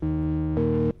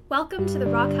Welcome to the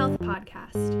Rock Health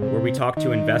Podcast, where we talk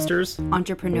to investors,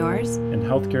 entrepreneurs, and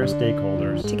healthcare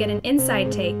stakeholders to get an inside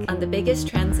take on the biggest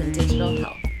trends in digital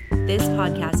health. This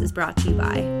podcast is brought to you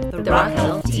by the Rock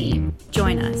Health team.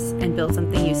 Join us and build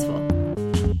something useful.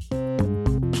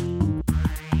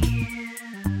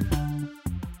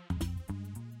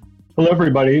 Hello,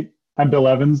 everybody. I'm Bill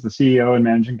Evans, the CEO and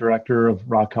Managing Director of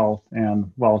Rock Health,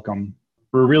 and welcome.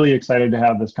 We're really excited to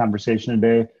have this conversation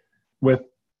today with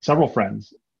several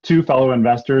friends. Two fellow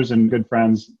investors and good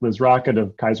friends, Liz Rockett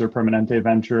of Kaiser Permanente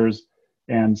Ventures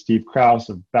and Steve Kraus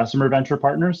of Bessemer Venture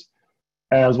Partners,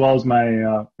 as well as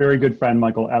my very good friend,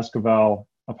 Michael Esquivel,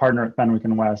 a partner at Fenwick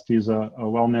and West. He's a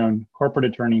well-known corporate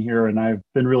attorney here, and I've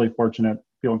been really fortunate,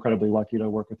 feel incredibly lucky to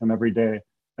work with him every day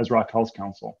as Rock Health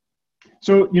counsel.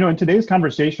 So, in today's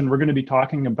conversation, we're going to be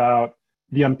talking about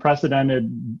the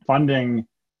unprecedented funding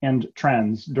and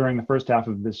trends during the first half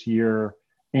of this year.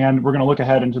 And we're going to look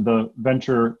ahead into the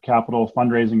venture capital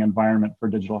fundraising environment for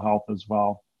digital health as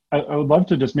well. I would love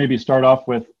to just maybe start off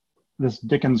with this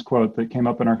Dickens quote that came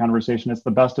up in our conversation. It's the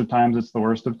best of times, it's the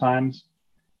worst of times.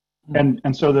 And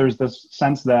so there's this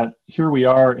sense that here we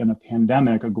are in a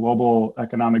pandemic, a global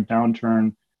economic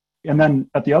downturn. And then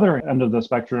at the other end of the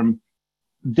spectrum,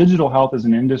 digital health as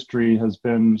an industry has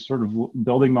been sort of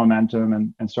building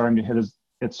momentum and starting to hit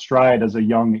its stride as a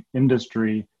young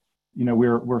industry.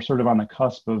 We're sort of on the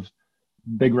cusp of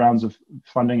big rounds of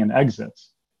funding and exits.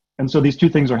 And so these two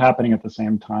things are happening at the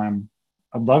same time.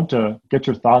 I'd love to get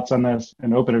your thoughts on this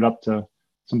and open it up to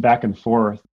some back and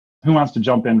forth. Who wants to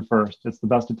jump in first? It's the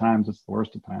best of times, it's the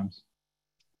worst of times.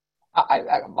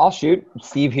 I'll shoot.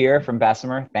 Steve here from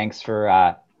Bessemer. Thanks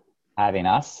for having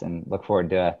us, and look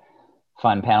forward to a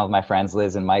fun panel with my friends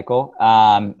Liz and Michael,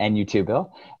 and you too,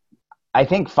 Bill. I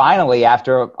think finally,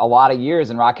 after a lot of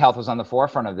years, and Rock Health was on the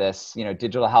forefront of this,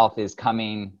 digital health is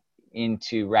coming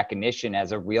into recognition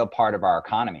as a real part of our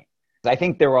economy. I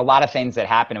think there were a lot of things that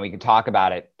happened, and we could talk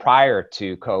about it prior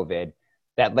to COVID,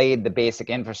 that laid the basic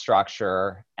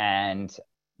infrastructure and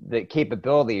the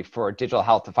capability for digital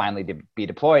health to finally be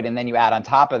deployed. And then you add on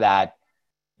top of that,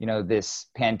 this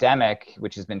pandemic,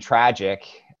 which has been tragic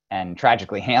and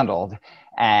tragically handled.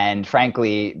 And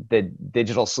frankly, the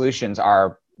digital solutions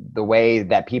are the way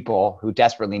that people who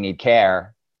desperately need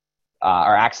care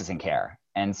are accessing care.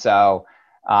 And so,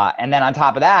 and then on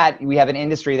top of that, we have an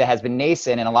industry that has been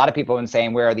nascent, and a lot of people have been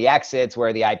saying, where are the exits? Where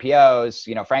are the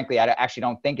IPOs? Frankly, I actually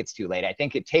don't think it's too late. I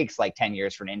think it takes like 10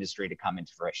 years for an industry to come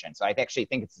into fruition. So I actually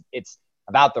think it's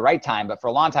about the right time, but for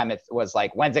a long time, it was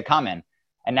like, when's it coming?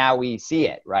 And now we see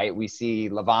it, right? We see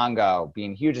Livongo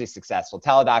being hugely successful,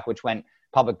 Teladoc, which went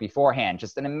public beforehand,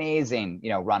 just an amazing,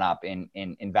 run up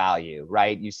in value,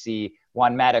 right? You see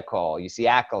One Medical, you see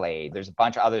Accolade, there's a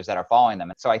bunch of others that are following them.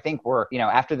 And so I think we're,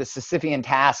 after the Sisyphean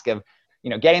task of,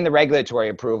 getting the regulatory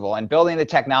approval and building the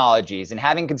technologies and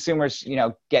having consumers,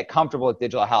 get comfortable with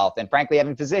digital health, and frankly,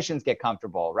 having physicians get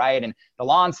comfortable, right? And the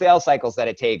long sales cycles that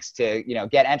it takes to,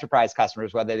 get enterprise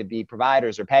customers, whether they be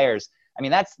providers or payers. I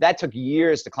mean, that took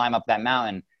years to climb up that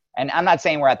mountain. And I'm not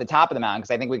saying we're at the top of the mountain,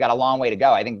 because I think we got a long way to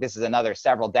go. I think this is another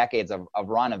several decades of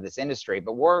run of this industry,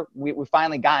 but we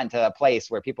finally gotten to a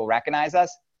place where people recognize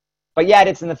us. But yet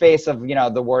it's in the face of,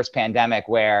 the worst pandemic,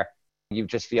 where you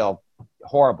just feel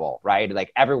horrible, right?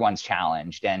 Like everyone's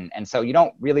challenged. And so you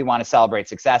don't really want to celebrate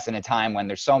success in a time when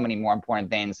there's so many more important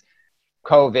things,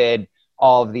 COVID,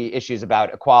 all of the issues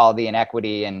about equality and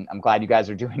equity. And I'm glad you guys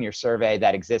are doing your survey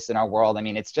that exists in our world. I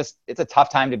mean, it's a tough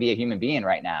time to be a human being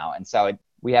right now. And so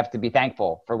we have to be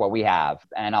thankful for what we have.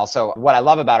 And also, what I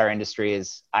love about our industry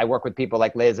is I work with people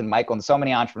like Liz and Michael and so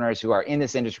many entrepreneurs who are in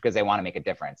this industry because they want to make a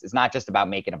difference. It's not just about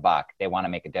making a buck. They want to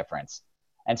make a difference.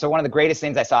 And so one of the greatest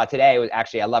things I saw today was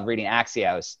actually, I love reading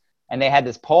Axios, and they had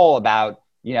this poll about,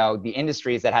 the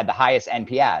industries that had the highest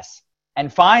NPS.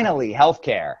 And finally,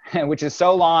 healthcare, which has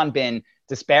so long been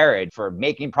disparaged for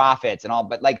making profits and all,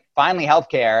 but like finally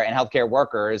healthcare and healthcare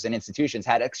workers and institutions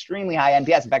had extremely high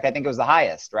NPS. In fact, I think it was the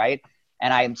highest, right?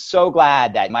 And I'm so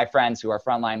glad that my friends who are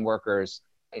frontline workers,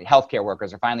 healthcare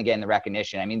workers, are finally getting the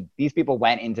recognition. I mean, these people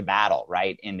went into battle,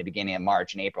 right, in the beginning of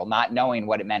March and April, not knowing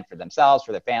what it meant for themselves,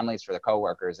 for their families, for their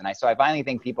coworkers. And so I finally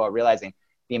think people are realizing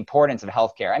the importance of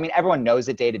healthcare. I mean, everyone knows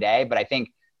it day to day, but I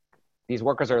think these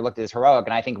workers are looked at as heroic.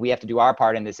 And I think we have to do our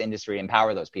part in this industry,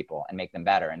 empower those people and make them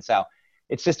better. And so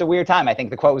it's just a weird time. I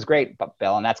think the quote was great,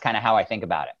 Bill, and that's kind of how I think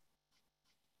about it.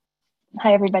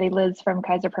 Hi, everybody. Liz from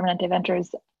Kaiser Permanente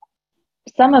Ventures.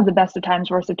 Some of the best of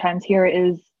times, worst of times here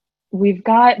is we've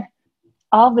got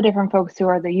all the different folks who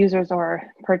are the users or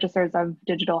purchasers of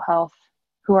digital health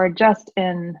who are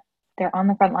they're on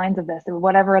the front lines of this,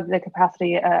 whatever the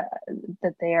capacity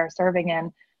that they are serving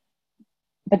in.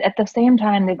 But at the same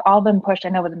time, they've all been pushed, I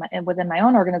know within my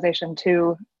own organization,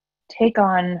 to take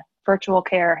on virtual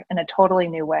care in a totally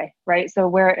new way, right? So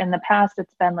where in the past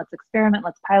it's been, let's experiment,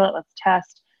 let's pilot, let's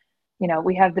test,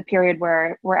 we have the period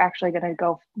where we're actually going to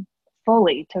go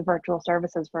fully to virtual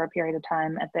services for a period of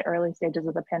time at the early stages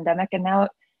of the pandemic. And now,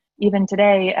 even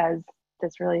today, as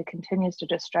this really continues to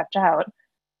just stretch out,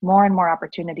 more and more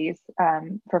opportunities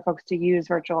for folks to use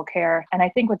virtual care. And I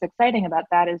think what's exciting about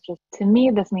that is just, to me,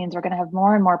 this means we're going to have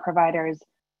more and more providers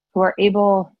who are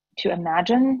able to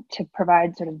imagine to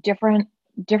provide sort of different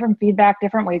feedback,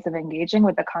 different ways of engaging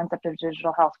with the concept of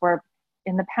digital health, where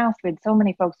in the past we had so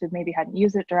many folks who maybe hadn't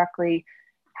used it directly,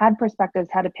 had perspectives,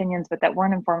 had opinions, but that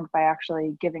weren't informed by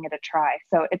actually giving it a try.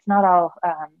 So it's not all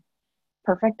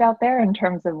perfect out there in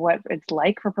terms of what it's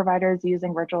like for providers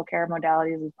using virtual care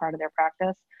modalities as part of their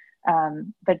practice.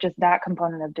 But just that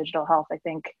component of digital health, I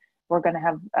think we're going to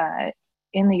have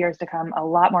in the years to come a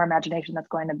lot more imagination that's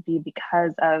going to be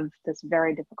because of this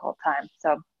very difficult time.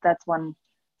 So that's one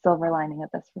silver lining of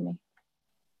this for me.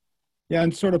 Yeah,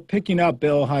 and sort of picking up,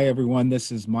 Bill, hi everyone.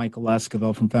 This is Michael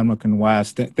Esquivel from Fenwick and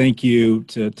West. Thank you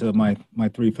to my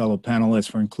three fellow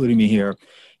panelists for including me here.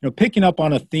 Picking up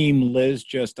on a theme Liz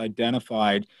just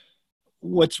identified,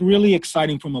 what's really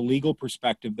exciting from a legal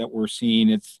perspective that we're seeing,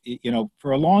 it's,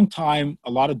 for a long time,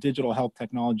 a lot of digital health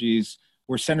technologies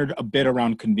were centered a bit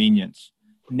around convenience.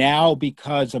 Now,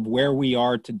 because of where we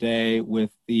are today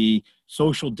with the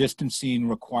social distancing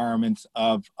requirements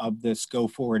of this go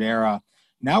forward era,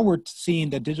 now we're seeing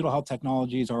that digital health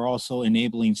technologies are also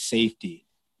enabling safety.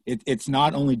 It's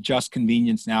not only just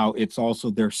convenience now, it's also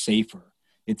they're safer.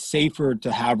 It's safer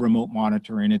to have remote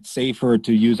monitoring. It's safer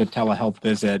to use a telehealth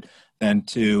visit than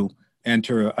to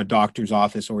enter a doctor's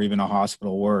office or even a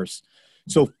hospital worse.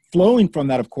 So flowing from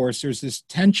that, of course, there's this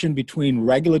tension between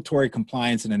regulatory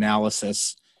compliance and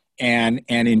analysis and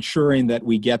ensuring that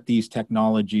we get these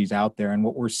technologies out there. And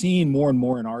what we're seeing more and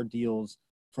more in our deals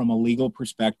from a legal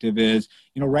perspective is,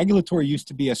 regulatory used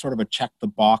to be a sort of a check the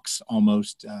box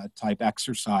almost type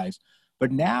exercise.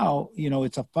 But now,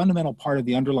 it's a fundamental part of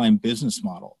the underlying business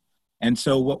model. And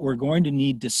so what we're going to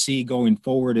need to see going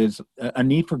forward is a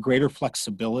need for greater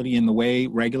flexibility in the way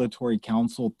regulatory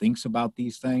counsel thinks about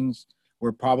these things.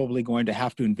 We're probably going to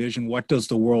have to envision what does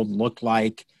the world look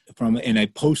like in a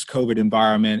post-COVID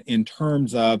environment in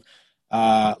terms of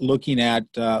looking at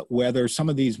whether some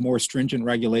of these more stringent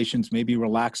regulations may be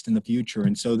relaxed in the future.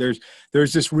 And so there's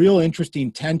this real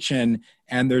interesting tension,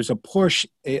 and there's a push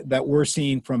that we're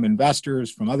seeing from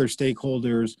investors, from other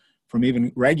stakeholders, from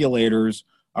even regulators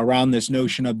around this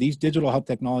notion of these digital health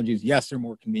technologies. Yes, they're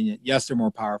more convenient. Yes, they're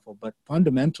more powerful, but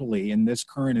fundamentally in this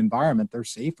current environment, they're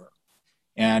safer.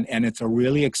 And it's a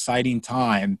really exciting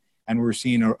time. And we're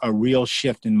seeing a real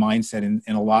shift in mindset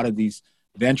in a lot of these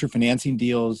venture financing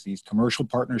deals, these commercial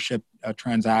partnership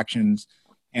transactions,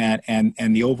 and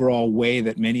the overall way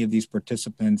that many of these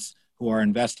participants who are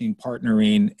investing,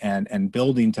 partnering, and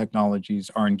building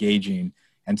technologies are engaging.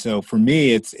 And so for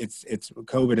me, it's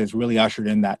COVID has really ushered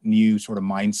in that new sort of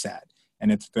mindset,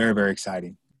 and it's very, very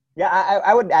exciting. Yeah,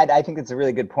 I would add, I think it's a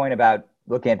really good point about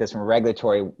looking at this from a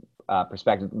regulatory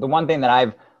perspective. The one thing that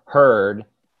I've heard,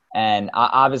 and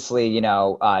obviously,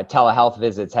 telehealth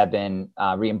visits have been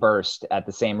reimbursed at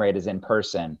the same rate as in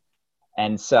person.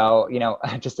 And so,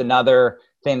 just another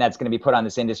thing that's going to be put on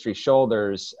this industry's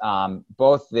shoulders,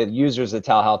 both the users of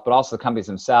telehealth, but also the companies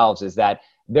themselves, is that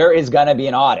there is going to be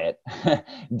an audit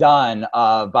done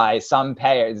by some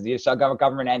payers, the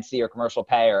government entity or commercial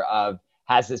payer, of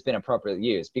has this been appropriately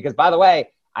used? Because, by the way,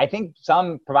 I think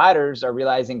some providers are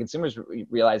realizing, consumers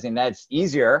realizing that it's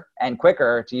easier and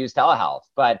quicker to use telehealth.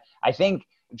 But I think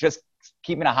just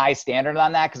keeping a high standard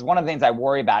on that, because one of the things I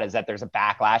worry about is that there's a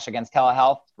backlash against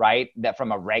telehealth, right? That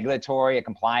from a regulatory, a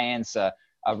compliance, a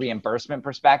reimbursement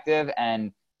perspective.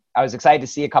 And I was excited to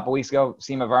see a couple of weeks ago,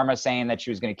 Seema Verma saying that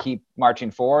she was going to keep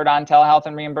marching forward on telehealth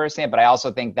and reimbursing it. But I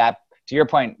also think that, to your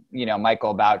point,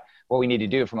 Michael, about what we need to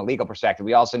do from a legal perspective,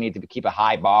 we also need to keep a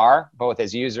high bar, both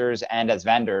as users and as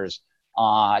vendors,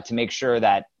 to make sure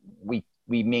that we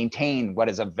maintain what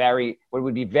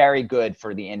would be very good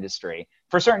for the industry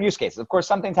for certain use cases. Of course,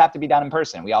 some things have to be done in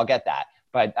person. We all get that.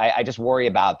 But I just worry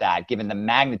about that given the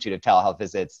magnitude of telehealth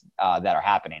visits that are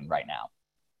happening right now.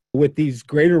 With these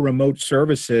greater remote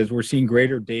services, we're seeing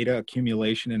greater data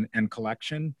accumulation and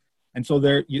collection. And so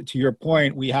there, to your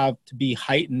point, we have to be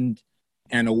heightened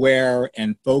and aware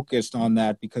and focused on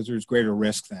that because there's greater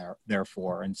risk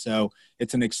therefore. And so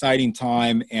it's an exciting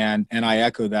time. And I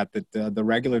echo that the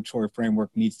regulatory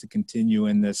framework needs to continue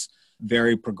in this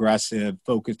very progressive,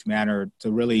 focused manner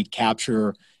to really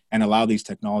capture and allow these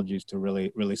technologies to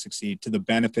really, really succeed to the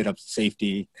benefit of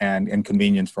safety and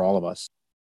convenience for all of us.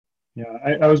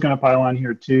 Yeah, I was going to pile on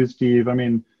here too, Steve. I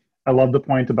mean, I love the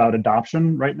point about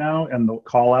adoption right now and the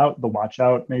call out, the watch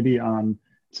out maybe on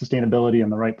sustainability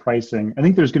and the right pricing. I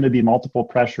think there's going to be multiple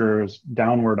pressures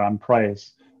downward on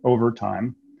price over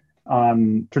time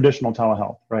on traditional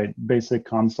telehealth, right? Basic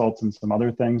consults and some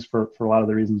other things for a lot of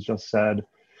the reasons just said.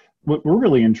 What we're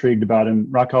really intrigued about, and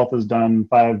Rockett has done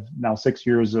 6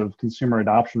 years of consumer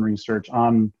adoption research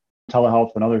on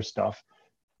telehealth and other stuff.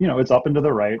 You know, it's up and to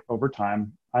the right over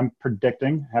time. I'm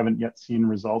predicting, haven't yet seen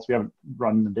results. We haven't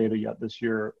run the data yet this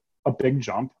year, a big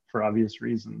jump for obvious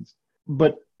reasons.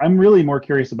 But I'm really more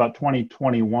curious about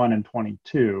 2021 and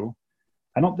 22.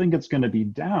 I don't think it's going to be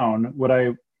down. What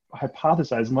I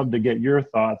hypothesize and love to get your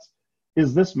thoughts,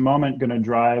 is this moment going to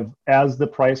drive, as the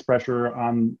price pressure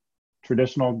on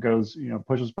traditional goes,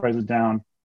 pushes prices down,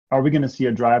 are we going to see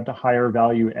a drive to higher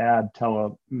value add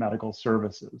telemedical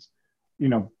services,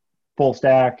 full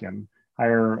stack and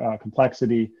higher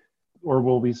complexity, or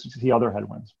will we see other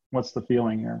headwinds? What's the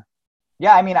feeling here?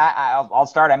 Yeah, I mean, I'll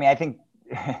start. I mean, I think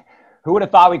who would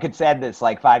have thought we could said this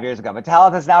like 5 years ago? But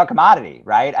telehealth is now a commodity,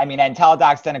 right? I mean, and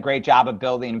Teladoc's done a great job of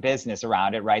building business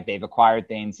around it, right? They've acquired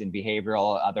things in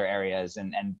behavioral, other areas,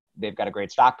 and they've got a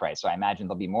great stock price. So I imagine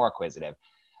they'll be more acquisitive.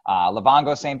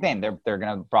 Livongo, same thing. They're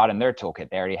going to broaden their toolkit.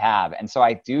 They already have. And so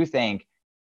I do think,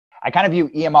 I kind of view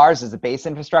EMRs as the base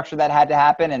infrastructure that had to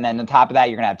happen. And then on top of that,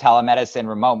 you're going to have telemedicine,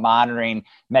 remote monitoring,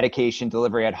 medication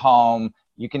delivery at home.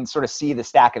 You can sort of see the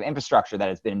stack of infrastructure that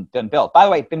has been built. By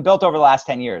the way, been built over the last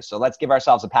 10 years. So let's give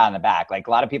ourselves a pat on the back. Like,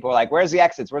 a lot of people are like, where's the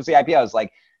exits? Where's the IPOs?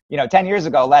 Like, 10 years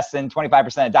ago, less than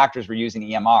 25% of doctors were using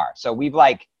EMR. So we've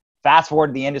fast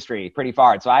forwarded the industry pretty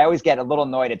far. So I always get a little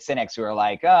annoyed at cynics who are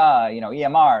like,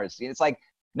 EMRs. It's like,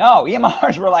 no,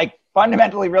 EMRs were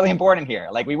fundamentally really important here.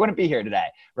 We wouldn't be here today,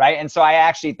 right? And so I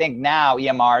actually think now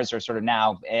EMRs are sort of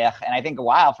now, and I think a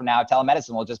while from now,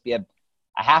 telemedicine will just be a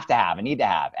have to have, a need to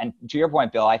have. And to your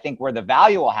point, Bill, I think where the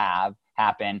value will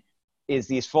happen is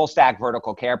these full stack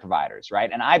vertical care providers, right?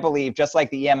 And I believe just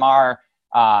like the EMR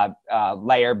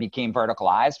layer became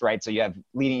verticalized, right? So you have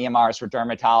leading EMRs for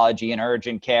dermatology and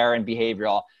urgent care and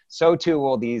behavioral. So too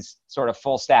will these sort of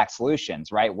full stack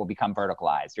solutions, right, will become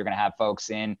verticalized. You're going to have folks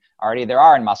in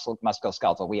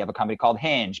musculoskeletal. We have a company called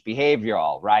Hinge,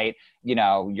 behavioral, right? You're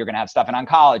going to have stuff in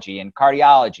oncology and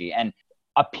cardiology. And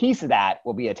a piece of that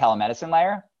will be a telemedicine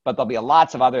layer, but there'll be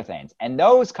lots of other things. And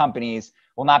those companies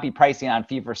will not be pricing on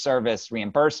fee-for-service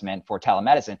reimbursement for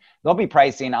telemedicine. They'll be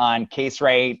pricing on case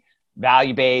rate,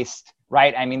 value-based,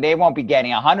 right? I mean, they won't be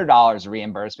getting $100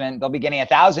 reimbursement. They'll be getting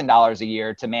 $1,000 a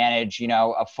year to manage,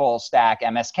 a full stack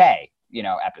MSK,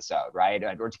 episode, right?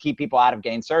 Or to keep people out of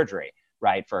getting surgery,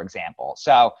 right? For example.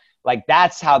 So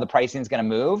that's how the pricing is going to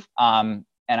move.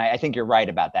 And I think you're right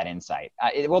about that insight.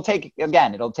 It'll take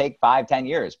 5-10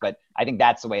 years, but I think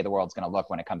that's the way the world's going to look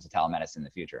when it comes to telemedicine in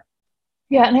the future.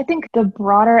 Yeah, and I think the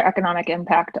broader economic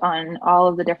impact on all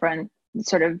of the different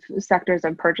sort of sectors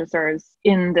of purchasers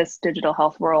in this digital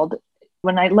health world,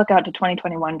 when I look out to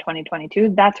 2021,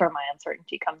 2022, that's where my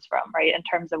uncertainty comes from, right? In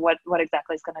terms of what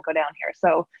exactly is going to go down here.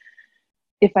 So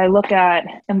if I look at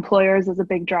employers as a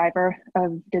big driver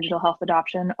of digital health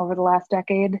adoption over the last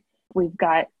decade, we've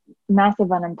got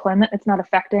massive unemployment. It's not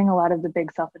affecting a lot of the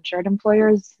big self-insured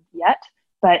employers yet,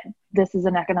 but this is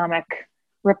an economic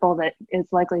ripple that is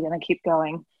likely going to keep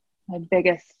going. My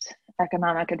biggest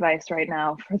economic advice right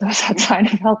now for those outside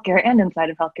of healthcare and inside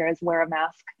of healthcare is wear a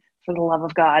mask, for the love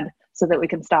of God, so that we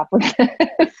can stop with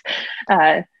this.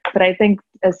 But I think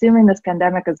assuming this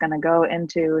pandemic is going to go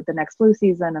into the next flu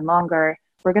season and longer,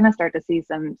 we're going to start to see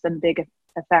some big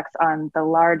effects on the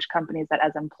large companies that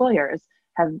as employers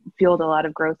have fueled a lot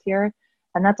of growth here.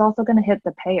 And that's also going to hit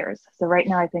the payers. So right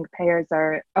now, I think payers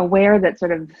are aware that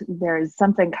sort of there's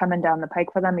something coming down the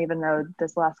pike for them, even though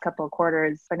this last couple of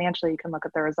quarters, financially, you can look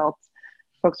at the results,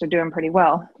 folks are doing pretty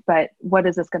well. But what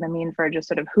is this going to mean for just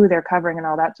sort of who they're covering and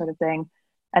all that sort of thing?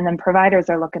 And then providers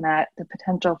are looking at the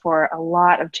potential for a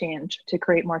lot of change to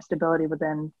create more stability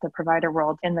within the provider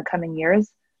world in the coming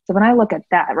years. So when I look at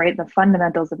that, right, the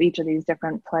fundamentals of each of these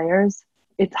different players,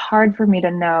 it's hard for me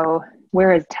to know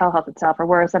where is telehealth itself or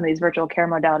where are some of these virtual care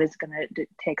modalities going to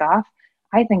take off.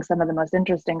 I think some of the most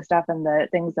interesting stuff and the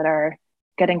things that are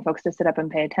getting folks to sit up and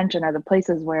pay attention are the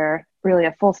places where really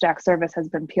a full stack service has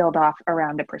been peeled off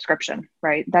around a prescription,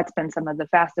 right? That's been some of the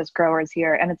fastest growers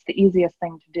here. And it's the easiest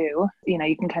thing to do.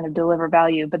 You can kind of deliver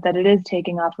value, but that it is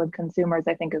taking off with consumers,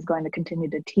 I think is going to continue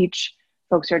to teach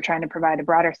folks who are trying to provide a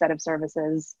broader set of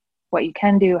services what you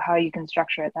can do, how you can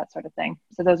structure it, that sort of thing.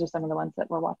 So those are some of the ones that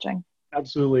we're watching.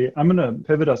 Absolutely. I'm going to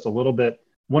pivot us a little bit.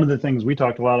 one of the things we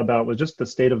talked a lot about was just the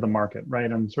state of the market,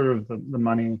 right? And sort of the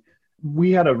money.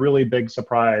 We had a really big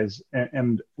surprise.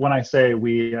 And when I say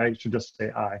we, I should just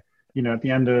say I. At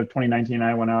the end of 2019,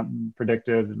 I went out and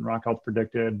predicted, and Rock Health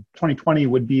predicted 2020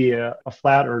 would be a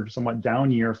flat or somewhat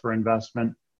down year for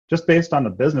investment, just based on the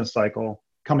business cycle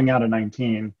coming out of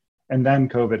 19. And then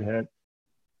COVID hit.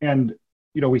 And,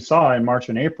 we saw in March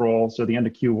and April, so the end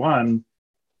of Q1,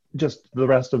 just the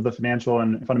rest of the financial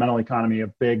and fundamental economy, a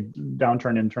big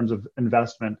downturn in terms of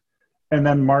investment. And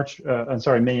then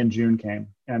May and June came,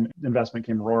 and investment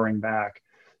came roaring back.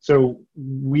 So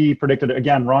we predicted,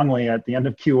 again, wrongly at the end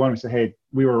of Q1, we said, hey,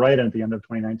 we were right at the end of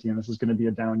 2019. This is going to be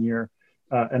a down year.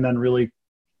 And then really,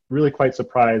 really quite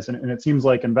surprised. And it seems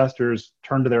like investors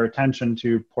turned their attention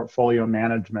to portfolio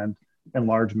management in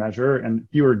large measure, and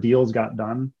fewer deals got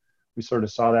done. We sort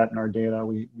of saw that in our data.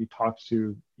 We talked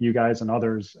to you guys and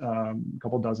others, a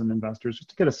couple dozen investors, just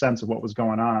to get a sense of what was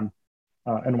going on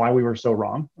and why we were so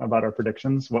wrong about our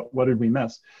predictions. What did we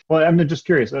miss? Well, I'm just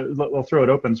curious. I'll throw it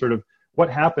open. Sort of what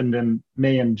happened in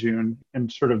May and June, and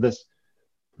sort of this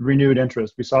renewed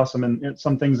interest. We saw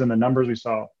some things in the numbers. We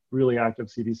saw really active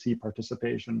CVC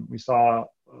participation. We saw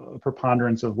a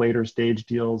preponderance of later stage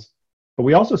deals, but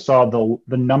we also saw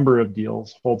the number of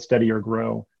deals hold steady or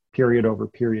grow period over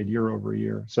period, year over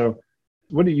year. So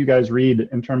what do you guys read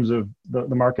in terms of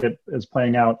the market is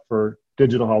playing out for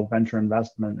digital health venture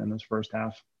investment in this first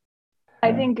half?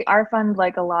 I think our fund,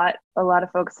 like a lot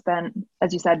of folks spent,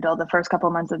 as you said, Bill, the first couple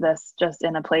of months of this just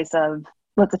in a place of,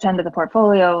 let's attend to the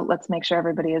portfolio. Let's make sure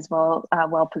everybody is well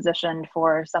positioned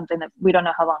for something that we don't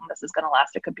know how long this is going to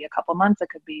last. It could be a couple months. It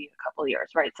could be a couple years,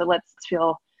 right? So let's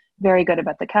feel very good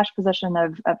about the cash position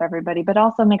of everybody, but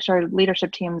also make sure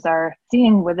leadership teams are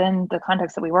seeing within the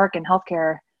context that we work in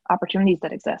healthcare opportunities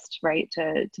that exist, right?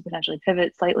 To potentially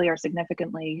pivot slightly or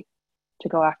significantly to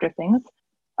go after things.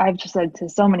 I've just said to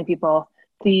so many people,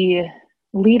 the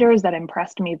leaders that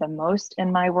impressed me the most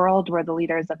in my world were the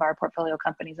leaders of our portfolio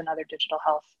companies and other digital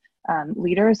health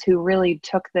leaders who really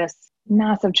took this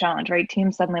massive challenge, right?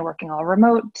 Teams suddenly working all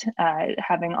remote,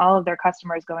 having all of their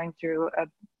customers going through a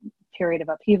period of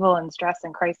upheaval and stress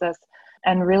and crisis,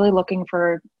 and really looking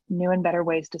for new and better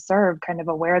ways to serve, kind of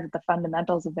aware that the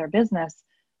fundamentals of their business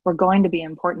were going to be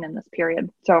important in this period.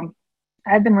 So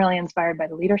I've been really inspired by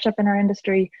the leadership in our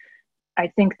industry. I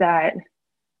think that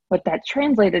what that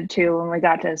translated to when we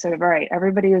got to sort of, all right,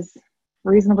 everybody is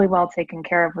reasonably well taken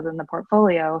care of within the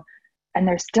portfolio, and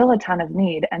there's still a ton of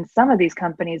need. And some of these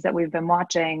companies that we've been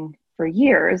watching for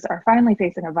years are finally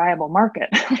facing a viable market.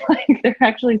 Like they're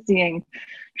actually seeing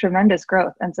tremendous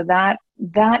growth. And so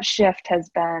that shift has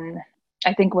been,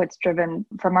 I think, what's driven,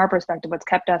 from our perspective, what's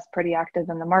kept us pretty active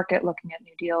in the market, looking at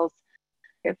new deals.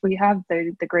 If we have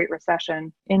the Great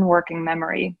Recession in working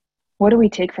memory, what do we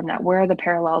take from that? Where are the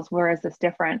parallels? Where is this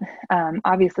different?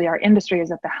 Obviously, our industry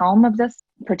is at the helm of this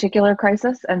particular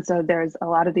crisis. And so there's a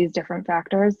lot of these different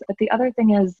factors. But the other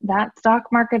thing is that stock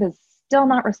market is still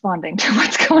not responding to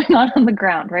what's going on the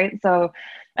ground, right? So,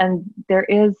 and there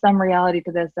is some reality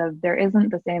to this of there isn't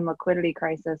the same liquidity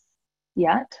crisis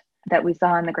yet that we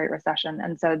saw in the Great Recession.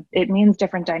 And so it means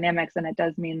different dynamics, and it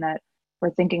does mean that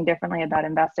we're thinking differently about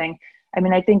investing. I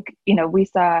mean, I think, we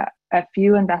saw a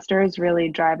few investors really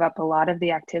drive up a lot of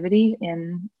the activity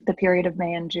in the period of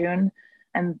May and June,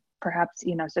 and perhaps,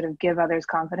 sort of give others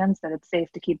confidence that it's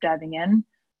safe to keep diving in.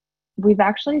 We've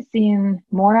actually seen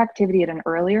more activity at an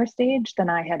earlier stage than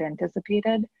I had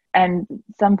anticipated. And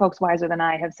some folks wiser than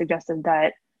I have suggested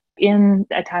that in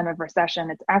a time of recession,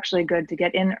 it's actually good to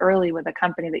get in early with a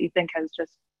company that you think has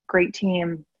just great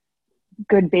team,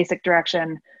 good basic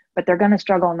direction, but they're going to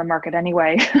struggle in the market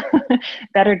anyway.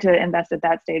 Better to invest at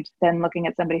that stage than looking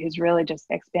at somebody who's really just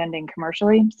expanding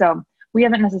commercially. So we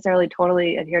haven't necessarily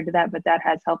totally adhered to that, but that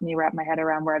has helped me wrap my head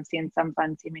around where I've seen some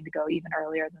funds seeming to go even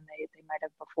earlier than they might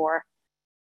have before.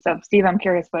 So Steve, I'm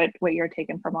curious what you're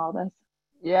taking from all this.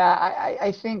 Yeah,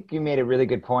 I think you made a really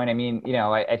good point. I mean,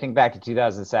 I think back to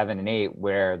 2007 and 8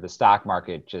 where the stock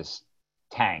market just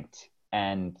tanked,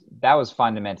 and that was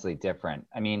fundamentally different.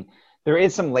 I mean, there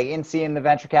is some latency in the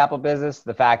venture capital business,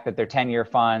 the fact that they're 10-year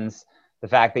funds, the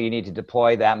fact that you need to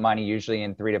deploy that money usually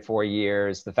in 3 to 4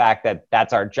 years, the fact that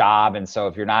that's our job. And so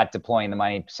if you're not deploying the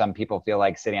money, some people feel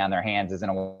like sitting on their hands isn't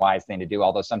a wise thing to do,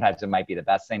 although sometimes it might be the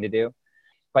best thing to do.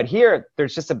 But here,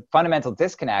 there's just a fundamental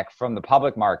disconnect from the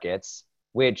public markets,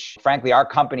 which frankly, our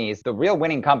companies, the real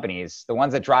winning companies, the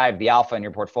ones that drive the alpha in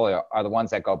your portfolio are the ones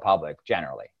that go public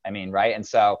generally. I mean, right? And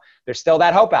so there's still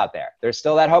that hope out there. There's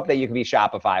still that hope that you can be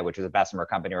Shopify, which is a Bessemer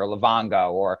company, or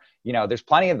Livongo, or, there's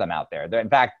plenty of them out there. In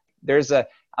fact, there's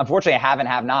unfortunately, a have and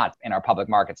have not in our public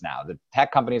markets now. The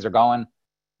tech companies are going,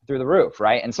 through the roof,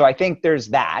 right? And so I think there's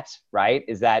that, right?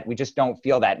 Is that we just don't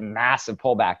feel that massive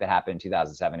pullback that happened in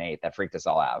 2007-8 that freaked us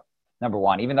all out. Number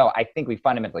one, even though I think we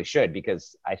fundamentally should,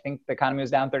 because I think the economy was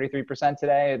down 33%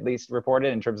 today, at least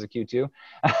reported in terms of Q2,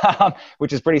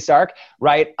 which is pretty stark,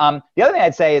 right? The other thing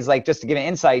I'd say is like, just to give an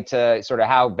insight to sort of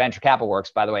how venture capital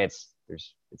works, by the way,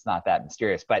 it's not that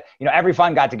mysterious, but every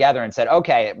fund got together and said,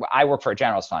 okay, I work for a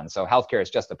generalist fund, so healthcare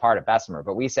is just a part of Bessemer.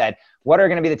 But we said, what are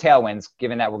going to be the tailwinds,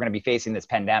 given that we're going to be facing this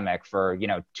pandemic for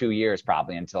 2 years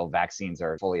probably until vaccines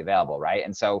are fully available, right?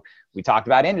 And so we talked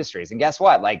about industries, and guess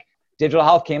what? Like, digital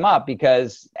health came up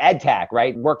because ed tech,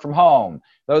 right? Work from home.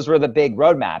 Those were the big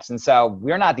roadmaps. And so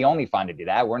we're not the only fund to do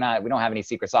that. We don't have any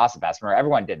secret sauce at Bessemer.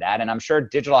 Everyone did that. And I'm sure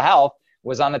digital health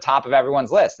was on the top of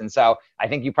everyone's list. And so I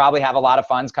think you probably have a lot of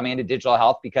funds coming into digital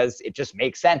health because it just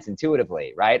makes sense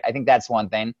intuitively, right? I think that's one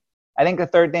thing. I think the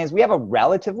third thing is we have a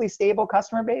relatively stable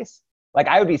customer base. Like,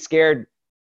 I would be scared.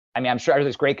 I mean, I'm sure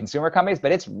there's great consumer companies,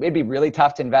 but it'd be really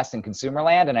tough to invest in consumer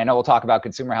land. And I know we'll talk about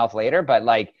consumer health later, but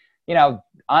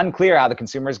unclear how the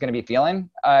consumer is going to be feeling,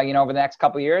 over the next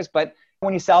couple of years. But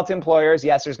when you sell to employers,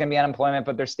 yes, there's going to be unemployment,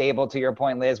 but they're stable, to your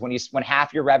point, Liz. When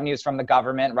half your revenue is from the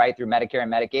government, right, through Medicare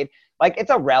and Medicaid, like,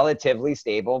 it's a relatively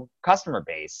stable customer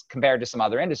base compared to some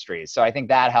other industries. So I think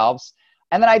that helps.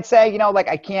 And then I'd say,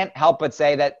 I can't help but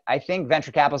say that I think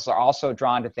venture capitalists are also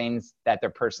drawn to things that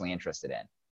they're personally interested in.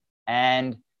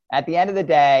 And at the end of the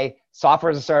day,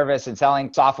 software as a service and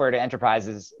selling software to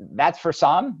enterprises, that's for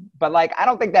some, but I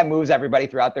don't think that moves everybody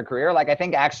throughout their career. I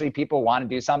think actually people want to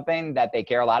do something that they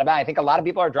care a lot about. I think a lot of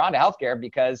people are drawn to healthcare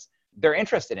because they're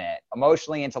interested in it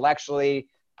emotionally, intellectually,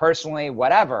 personally,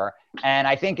 whatever. And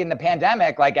I think in the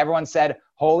pandemic, everyone said,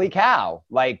 holy cow,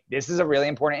 this is a really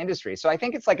important industry. So I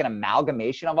think it's an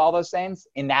amalgamation of all those things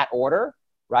in that order,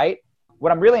 right?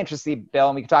 What I'm really interested in, Bill,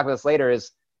 and we can talk about this later,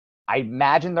 is I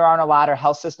imagine there aren't a lot of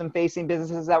health system facing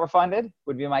businesses that were funded,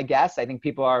 would be my guess. I think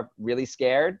people are really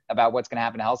scared about what's going to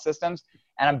happen to health systems.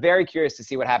 And I'm very curious to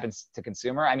see what happens to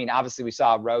consumer. I mean, obviously we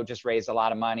saw Roe just raised a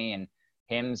lot of money, and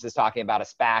HIMSS is talking about a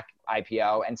SPAC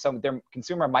IPO. And so their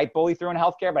consumer might bully through in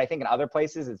healthcare, but I think in other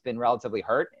places it's been relatively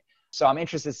hurt. So I'm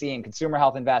interested to see in consumer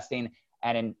health investing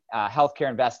and in healthcare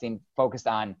investing focused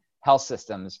on health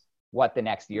systems, what the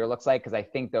next year looks like, because I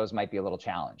think those might be a little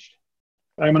challenged.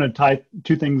 I'm going to tie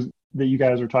two things that you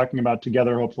guys are talking about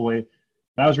together, hopefully.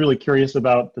 And I was really curious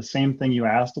about the same thing you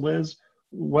asked, Liz.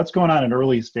 What's going on at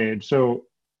early stage? So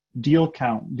deal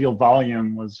count, deal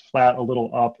volume was flat, a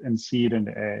little up in seed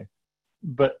into A,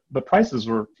 but prices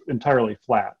were entirely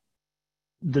flat.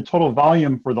 The total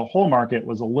volume for the whole market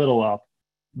was a little up,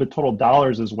 but total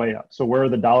dollars is way up. So where are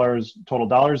the total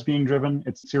dollars being driven?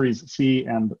 It's Series C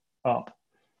and up.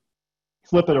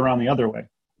 Flip it around the other way.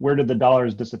 Where did the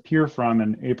dollars disappear from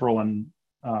in April and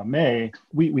May?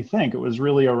 We think it was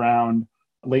really around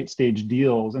late stage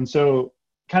deals. And so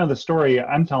kind of the story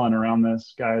I'm telling around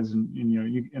this, guys, and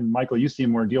you and Michael, you see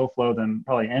more deal flow than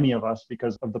probably any of us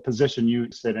because of the position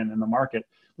you sit in the market.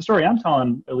 The story I'm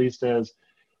telling, at least, is,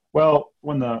 well,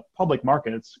 when the public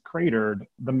markets cratered,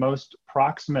 the most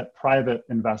proximate private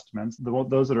investments,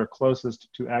 those that are closest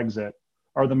to exit,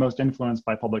 are the most influenced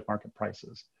by public market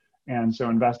prices. And so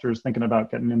investors thinking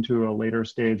about getting into a later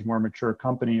stage, more mature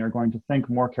company are going to think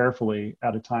more carefully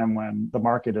at a time when the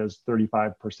market is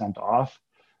 35% off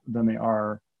than they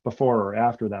are before or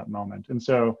after that moment. And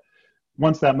so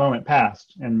once that moment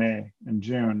passed in May and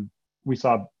June, we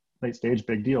saw late stage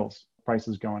big deals,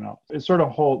 prices going up. It sort of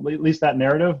at least that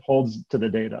narrative holds to the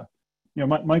data.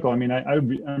 Michael, I mean,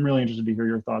 I'm really interested to hear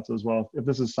your thoughts as well. If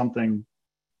this is something,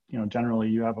 generally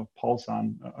you have a pulse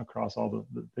on across all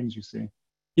the things you see.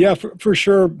 Yeah, for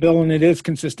sure, Bill, and it is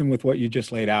consistent with what you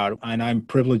just laid out. And I'm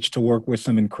privileged to work with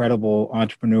some incredible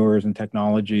entrepreneurs and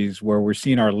technologies where we're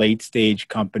seeing our late stage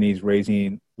companies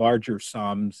raising larger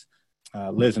sums.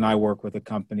 Liz and I work with a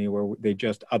company where they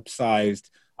just upsized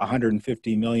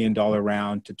 $150 million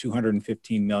round to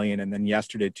 $215 million, and then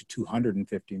yesterday to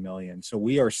 $250 million. So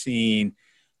we are seeing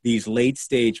these late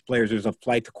stage players. There's a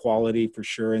flight to quality for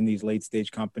sure in these late stage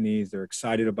companies. They're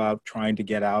excited about trying to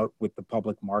get out with the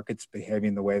public markets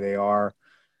behaving the way they are.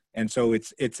 And so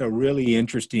it's a really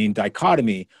interesting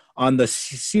dichotomy. On the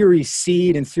Series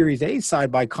Seed and Series A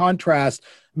side, by contrast,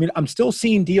 I mean, I'm still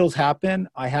seeing deals happen.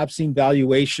 I have seen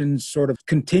valuations sort of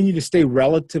continue to stay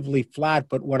relatively flat.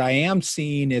 But what I am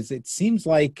seeing is it seems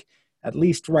like, at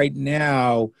least right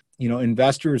now,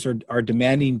 investors are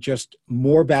demanding just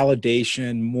more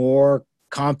validation, more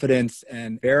confidence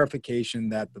and verification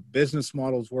that the business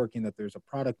model is working, that there's a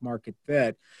product market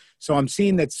fit. So I'm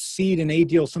seeing that seed and A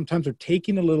deals sometimes are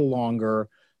taking a little longer,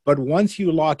 But once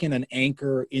you lock in an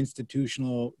anchor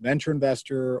institutional venture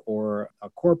investor or a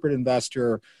corporate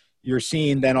investor, you're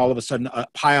seeing then all of a sudden a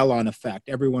pile-on effect.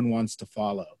 Everyone wants to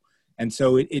follow. And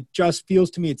so it just feels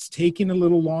to me it's taking a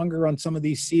little longer on some of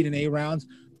these seed and A rounds,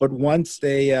 but once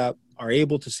they are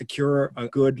able to secure a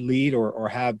good lead or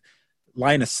have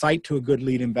line of sight to a good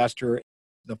lead investor,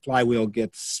 the flywheel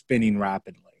gets spinning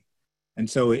rapidly. And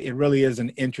so it really is an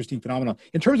interesting phenomenon.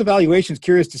 In terms of valuations,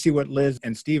 curious to see what Liz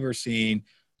and Steve are seeing,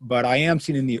 but I am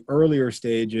seeing in the earlier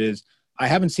stages, I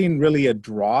haven't seen really a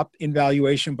drop in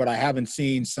valuation, but I haven't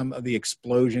seen some of the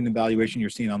explosion in valuation you're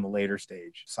seeing on the later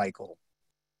stage cycle.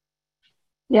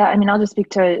 Yeah, I mean, I'll just speak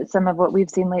to some of what we've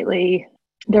seen lately.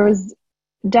 There was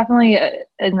definitely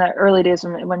in the early days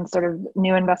when sort of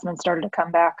new investments started to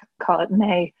come back, call it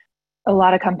May, a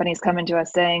lot of companies come into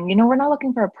us saying, we're not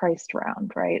looking for a priced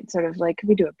round, right? Sort of like, could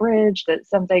we do a bridge? That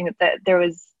something that there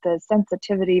was the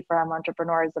sensitivity from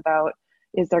entrepreneurs about,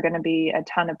 is there going to be a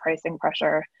ton of pricing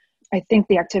pressure? I think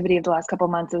the activity of the last couple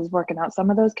of months is working out some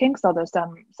of those kinks, although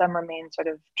some remain sort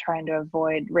of trying to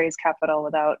avoid raise capital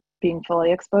without being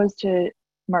fully exposed to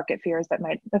market fears that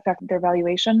might affect their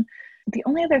valuation. The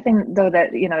only other thing, though,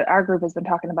 that our group has been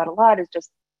talking about a lot is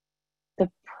just the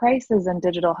prices in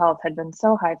digital health had been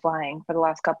so high flying for the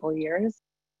last couple of years.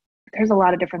 There's a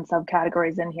lot of different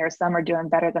subcategories in here. Some are doing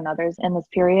better than others in this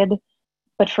period,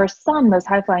 but for some, those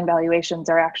high flying valuations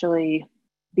are actually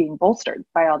being bolstered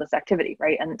by all this activity,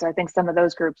 right? And so I think some of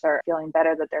those groups are feeling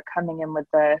better that they're coming in with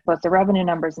both the revenue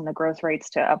numbers and the growth rates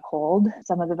to uphold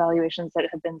some of the valuations that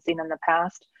have been seen in the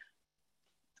past.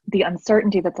 The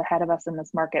uncertainty that's ahead of us in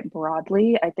this market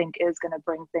broadly, I think, is going to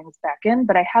bring things back in,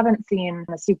 but I haven't seen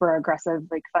a super aggressive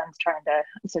funds trying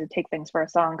to sort of take things for a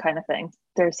song kind of thing.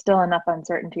 There's still enough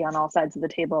uncertainty on all sides of the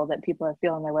table that people are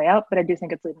feeling their way out, but I do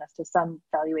think it's leading us to some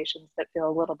valuations that feel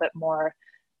a little bit more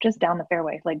just down the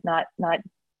fairway, not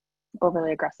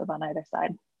overly aggressive on either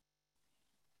side.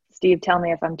 Steve, tell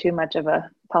me if I'm too much of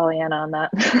a Pollyanna on that.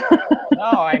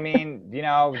 No, I mean,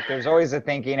 there's always a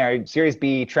thinking, Series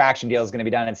B traction deal is going to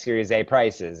be done at Series A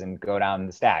prices and go down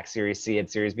the stack, Series C at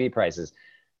Series B prices.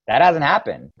 That hasn't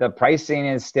happened. The pricing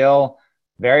is still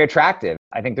very attractive.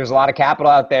 I think there's a lot of capital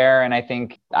out there, and I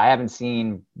think I haven't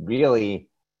seen really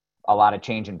a lot of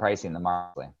change in pricing in the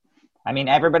market. I mean,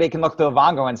 everybody can look to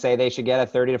Livongo and say they should get a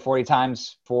 30 to 40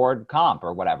 times forward comp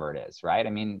or whatever it is, right? I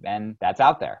mean, and that's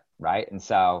out there, right? And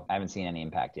so I haven't seen any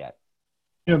impact yet.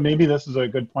 Maybe this is a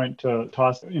good point to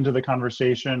toss into the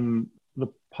conversation, the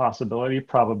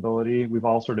probability. We've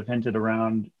all sort of hinted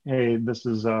around, hey, this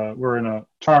is, we're in a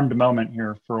charmed moment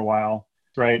here for a while,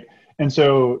 right? And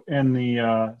so in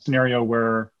the scenario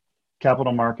where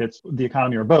capital markets, the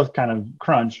economy are both kind of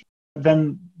crunch,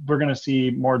 then we're going to see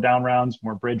more down rounds,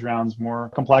 more bridge rounds, more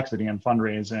complexity in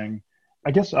fundraising.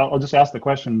 I guess I'll just ask the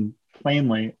question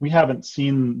plainly. We haven't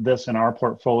seen this in our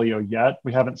portfolio yet.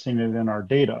 We haven't seen it in our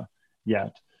data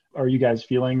yet. Are you guys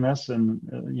feeling this? And,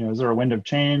 is there a wind of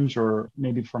change, or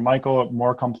maybe for Michael,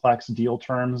 more complex deal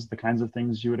terms, the kinds of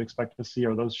things you would expect to see?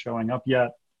 Are those showing up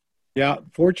yet? Yeah,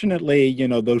 fortunately,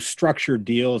 those structured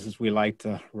deals, as we like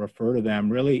to refer to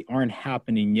them, really aren't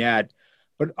happening yet.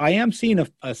 But I am seeing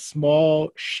a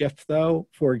small shift, though.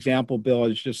 For example, Bill, I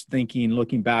was just thinking,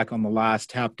 looking back on the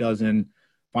last half dozen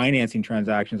financing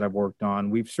transactions I've worked on,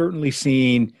 we've certainly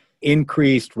seen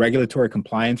increased regulatory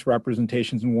compliance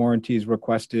representations and warranties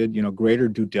requested, greater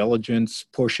due diligence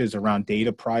pushes around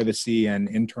data privacy and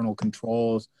internal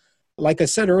controls. Like I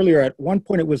said earlier, at one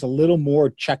point it was a little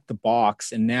more check the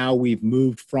box, and now we've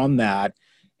moved from that,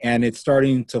 and it's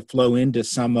starting to flow into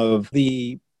some of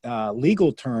the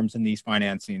legal terms in these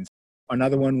financings.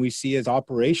 Another one we see is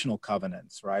operational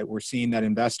covenants, right? We're seeing that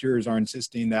investors are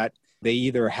insisting that they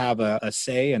either have a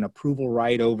say, an approval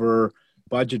right over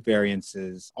budget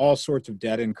variances, all sorts of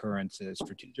debt incurrences,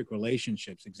 strategic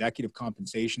relationships, executive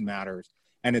compensation matters,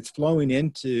 and it's flowing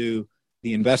into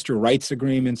the investor rights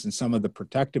agreements and some of the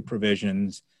protective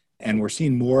provisions. And we're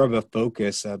seeing more of a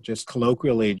focus of, just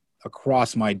colloquially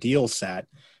across my deal set,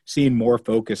 seeing more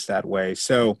focus that way.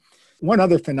 So one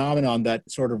other phenomenon that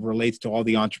sort of relates to all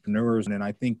the entrepreneurs, and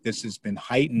I think this has been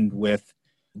heightened with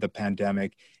the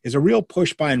pandemic, is a real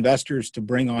push by investors to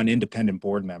bring on independent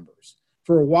board members.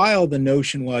 For a while, the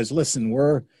notion was, listen,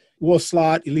 we'll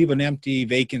leave an empty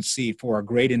vacant seat for a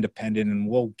great independent, and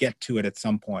we'll get to it at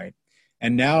some point.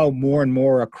 And now more and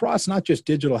more across not just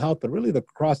digital health, but really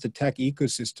across the tech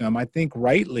ecosystem, I think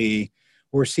rightly,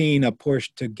 we're seeing a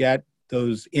push to get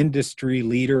those industry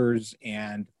leaders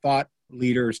and thought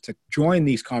leaders to join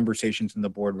these conversations in the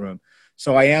boardroom.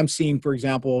 So I am seeing, for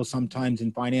example, sometimes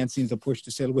in financings, a push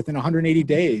to say within 180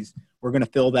 days, we're going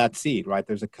to fill that seat, right?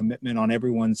 There's a commitment on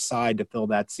everyone's side to fill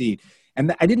that seat.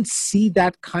 And I didn't see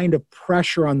that kind of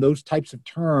pressure on those types of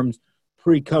terms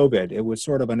pre-COVID. It was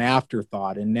sort of an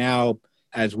afterthought. And now,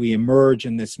 as we emerge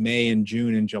in this May and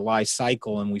June and July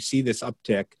cycle and we see this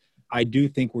uptick, I do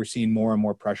think we're seeing more and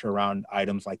more pressure around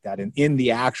items like that and in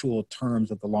the actual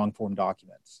terms of the long-form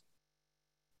documents.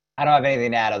 I don't have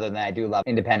anything to add other than I do love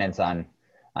independence on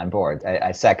boards.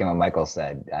 I second what Michael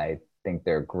said. I think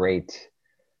they're great,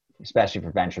 especially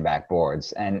for venture-backed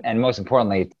boards. And most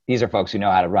importantly, these are folks who know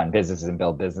how to run businesses and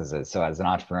build businesses. So as an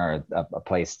entrepreneur, a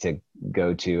place to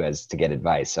go to as to get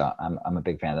advice. So I'm a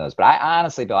big fan of those. But I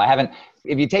honestly, Bill,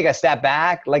 if you take a step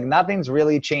back, like nothing's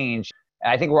really changed.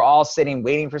 I think we're all sitting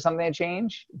waiting for something to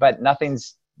change, but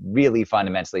nothing's really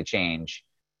fundamentally changed,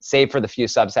 save for the few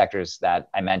subsectors that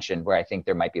I mentioned where I think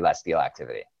there might be less deal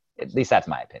activity. At least that's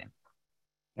my opinion.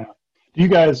 Yeah. Do you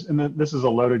guys, and this is a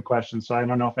loaded question, so I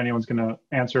don't know if anyone's going to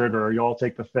answer it or you all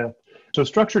take the fifth. So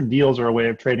structured deals are a way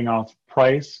of trading off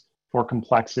price for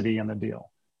complexity in the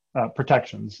deal,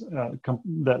 protections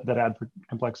that add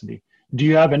complexity. Do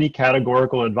you have any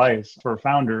categorical advice for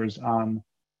founders on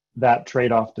that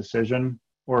trade-off decision,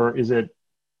 or is it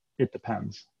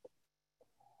depends?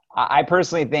 I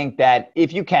personally think that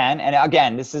if you can, and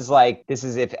again, this is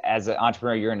if as an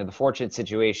entrepreneur, you're in the fortunate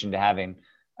situation to having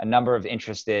a number of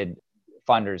interested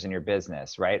funders in your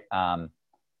business, right?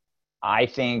 I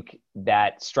think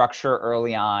that structure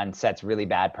early on sets really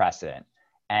bad precedent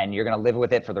and you're going to live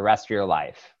with it for the rest of your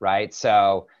life, right?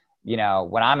 So,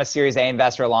 when I'm a Series A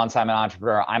investor alongside an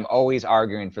entrepreneur, I'm always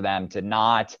arguing for them to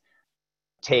not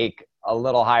take a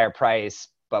little higher price,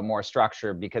 but more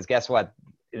structure, because guess what?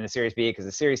 In the Series B, because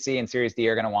the Series C and Series D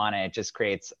are going to want it. It just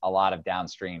creates a lot of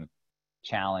downstream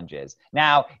challenges.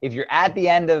 Now, if you're at the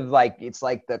end of it's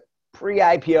like the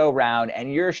pre-IPO round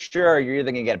and you're sure you're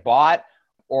either going to get bought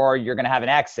or you're going to have an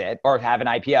exit or have an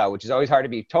IPO, which is always hard to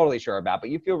be totally sure about, but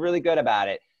you feel really good about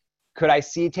it. Could I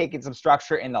see taking some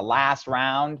structure in the last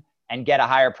round and get a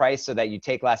higher price so that you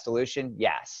take less dilution?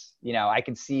 Yes. I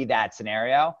can see that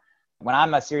scenario. When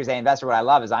I'm a Series A investor, what I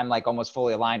love is I'm like almost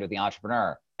fully aligned with the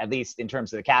entrepreneur, at least in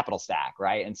terms of the capital stack,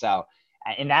 right? And so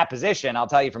in that position, I'll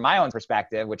tell you from my own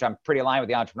perspective, which I'm pretty aligned with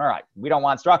the entrepreneur, we don't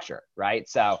want structure, right?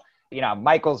 So,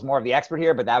 Michael's more of the expert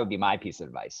here, but that would be my piece of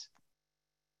advice.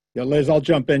 Yeah, Liz, I'll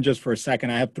jump in just for a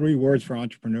second. I have 3 words for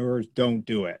entrepreneurs. Don't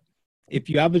do it. If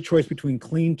you have the choice between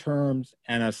clean terms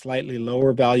and a slightly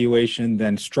lower valuation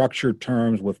than structured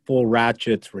terms with full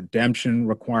ratchets, redemption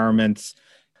requirements,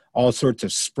 all sorts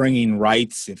of springing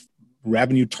rights, if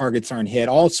revenue targets aren't hit,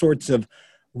 all sorts of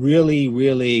really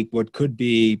what could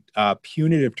be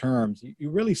punitive terms, you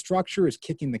really structure is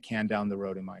kicking the can down the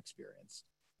road in my experience.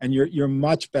 And you're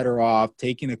much better off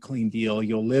taking a clean deal.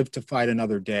 You'll live to fight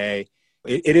another day.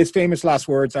 It is famous last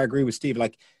words. I agree with Steve.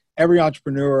 Like every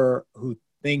entrepreneur who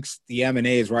thinks the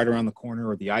M&A is right around the corner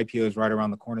or the IPO is right around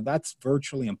the corner, that's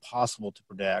virtually impossible to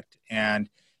predict.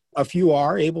 And a few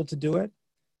are able to do it.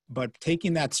 But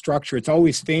taking that structure, it's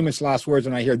always famous last words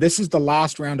when I hear, this is the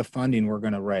last round of funding we're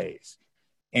going to raise.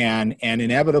 And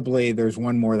inevitably, there's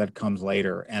one more that comes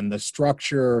later. And the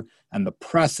structure and the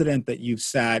precedent that you've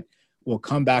set will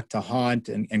come back to haunt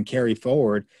and carry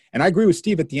forward. And I agree with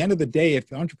Steve, at the end of the day,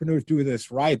 if entrepreneurs do this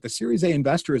right, the Series A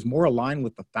investor is more aligned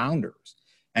with the founders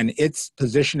and its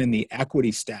position in the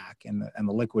equity stack and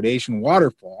the liquidation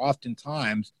waterfall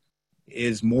oftentimes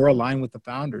is more aligned with the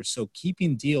founders. So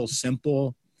keeping deals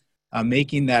simple,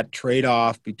 making that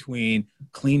trade-off between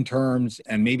clean terms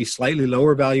and maybe slightly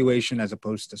lower valuation as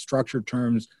opposed to structured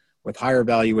terms with higher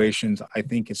valuations, I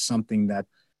think is something that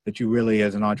you really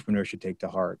as an entrepreneur should take to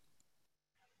heart.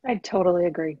 I totally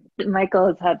agree. Michael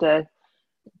has had to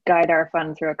guide our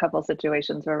fund through a couple of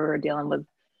situations where we were dealing with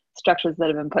structures that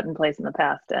have been put in place in the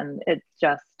past, and it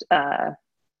just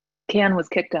can was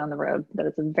kicked down the road. That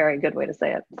is a very good way to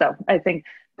say it. So I think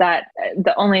that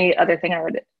the only other thing I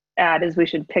would add is we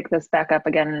should pick this back up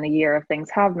again in a year if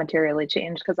things have materially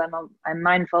changed, because I'm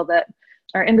mindful that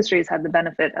our industry has had the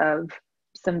benefit of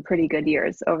some pretty good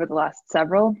years over the last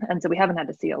several, and so we haven't had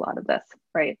to see a lot of this,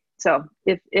 right? So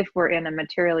if we're in a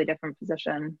materially different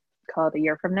position, call it a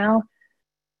year from now,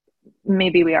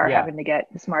 maybe we are having to get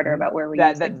smarter about where we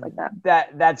use things like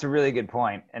that. That's a really good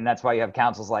point, and that's why you have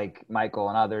counsels like Michael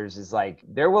and others. Is like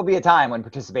there will be a time when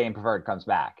participating preferred comes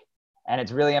back. And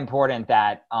it's really important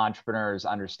that entrepreneurs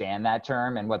understand that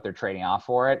term and what they're trading off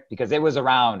for it, because it was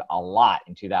around a lot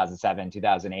in 2007,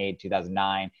 2008,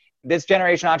 2009. This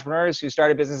generation of entrepreneurs who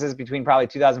started businesses between probably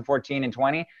 2014 and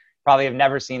 20 probably have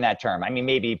never seen that term. I mean,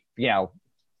 maybe,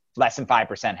 less than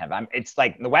 5% have. It's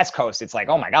like the West Coast, it's like,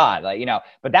 oh my God,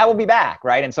 but that will be back,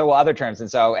 right? And so will other terms. And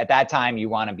so at that time, you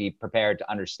want to be prepared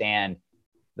to understand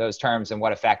those terms and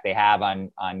what effect they have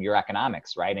on your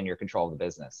economics, right? And your control of the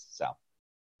business. So.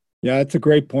 Yeah, that's a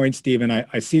great point, Stephen.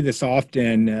 I see this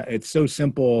often. It's so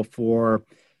simple for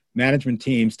management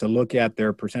teams to look at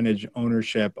their percentage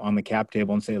ownership on the cap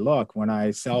table and say, look, when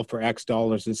I sell for X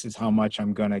dollars, this is how much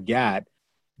I'm going to get.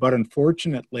 But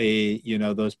unfortunately,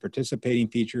 those participating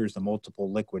features, the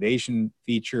multiple liquidation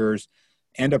features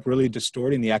end up really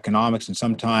distorting the economics. And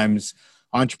sometimes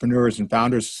entrepreneurs and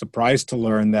founders are surprised to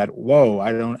learn that, whoa,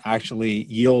 I don't actually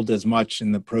yield as much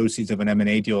in the proceeds of an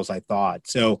M&A deal as I thought.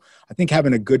 So I think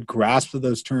having a good grasp of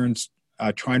those terms,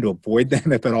 trying to avoid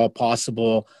them if at all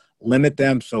possible, limit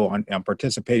them. So on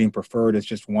participating preferred is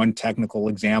just one technical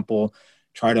example.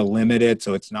 Try to limit it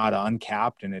so it's not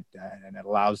uncapped, and it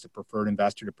allows the preferred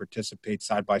investor to participate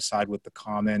side by side with the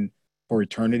common for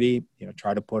eternity.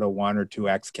 Try to put a 1 or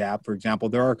 2x cap, for example.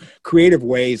 There are creative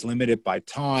ways, limited by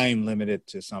time, limited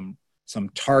to some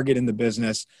target in the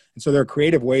business. And so there are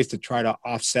creative ways to try to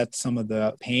offset some of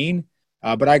the pain.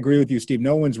 But I agree with you, Steve.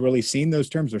 No one's really seen those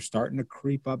terms. They're starting to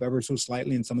creep up ever so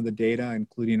slightly in some of the data,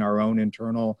 including our own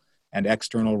internal and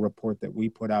external report that we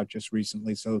put out just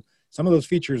recently. So some of those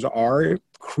features are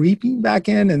creeping back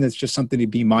in, and it's just something to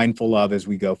be mindful of as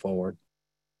we go forward.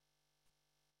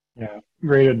 Yeah,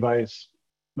 great advice.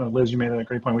 Liz, you made a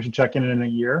great point. We should check in a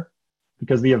year,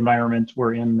 because the environment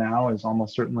we're in now is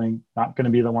almost certainly not going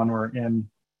to be the one we're in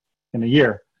a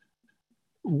year.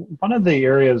 One of the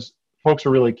areas folks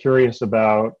are really curious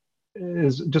about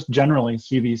is just generally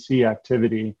CVC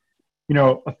activity.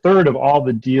 A third of all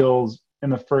the deals in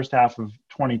the first half of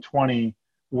 2020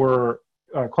 were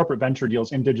corporate venture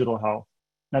deals in digital health.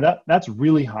 Now that's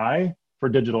really high for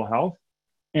digital health.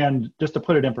 And just to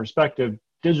put it in perspective,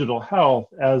 digital health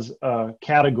as a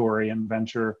category in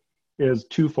venture is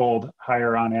twofold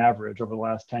higher on average over the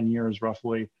last 10 years,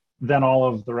 roughly, than all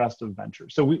of the rest of venture.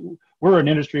 So we're an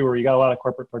industry where you got a lot of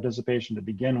corporate participation to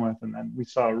begin with, and then we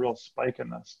saw a real spike in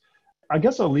this. I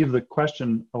guess I'll leave the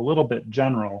question a little bit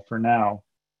general for now.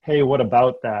 Hey, what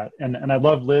about that? And I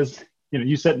love, Liz,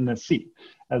 you sit in this seat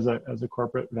as a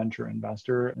corporate venture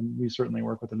investor, and we certainly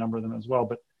work with a number of them as well.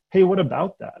 But hey, what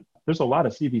about that? There's a lot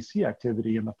of CVC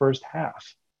activity in the first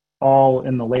half, all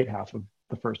in the late half of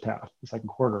the first half, the second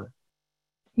quarter.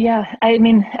 Yeah, I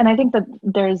mean, and I think that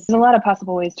there's a lot of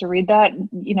possible ways to read that.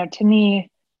 To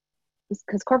me,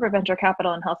 because corporate venture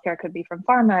capital in healthcare could be from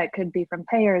pharma, it could be from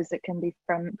payers, it can be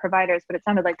from providers, but it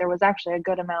sounded like there was actually a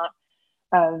good amount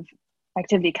of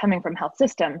activity coming from health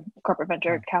system corporate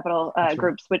venture capital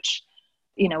groups, which,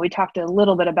 we talked a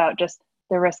little bit about just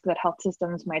the risk that health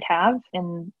systems might have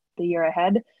in the year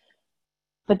ahead.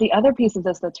 But the other piece of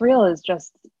this that's real is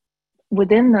just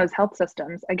within those health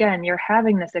systems, again, you're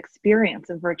having this experience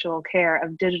of virtual care,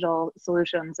 of digital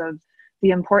solutions, of the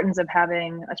importance of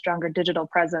having a stronger digital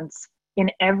presence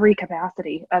in every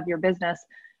capacity of your business.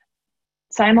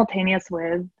 Simultaneous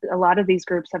with, a lot of these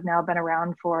groups have now been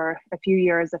around for a few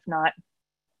years, if not,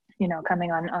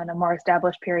 coming on a more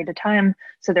established period of time.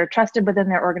 So they're trusted within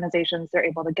their organizations. They're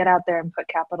able to get out there and put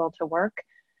capital to work.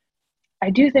 I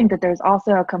do think that there's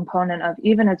also a component of,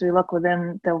 even as we look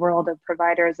within the world of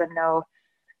providers and know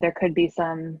there could be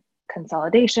some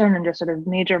consolidation and just sort of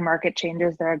major market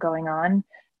changes that are going on,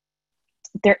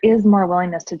 there is more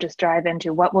willingness to just dive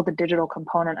into what will the digital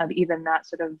component of even that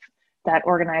sort of that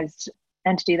organized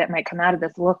entity that might come out of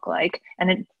this look like. And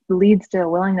it leads to a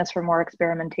willingness for more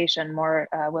experimentation, more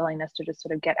willingness to just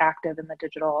sort of get active in the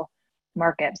digital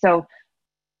market. So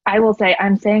I will say,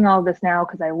 I'm saying all of this now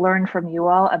because I learned from you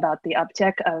all about the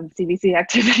uptick of CVC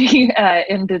activity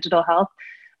in digital health.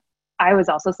 I was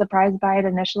also surprised by it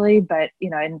initially, but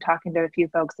in talking to a few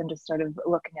folks and just sort of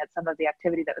looking at some of the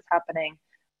activity that was happening,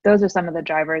 those are some of the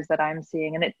drivers that I'm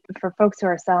seeing. And for folks who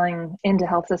are selling into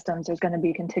health systems, there's going to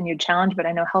be continued challenge, but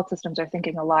I know health systems are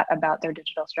thinking a lot about their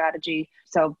digital strategy.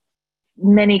 So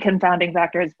many confounding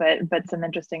factors, but some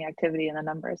interesting activity in the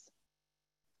numbers.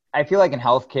 I feel like in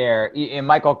healthcare, and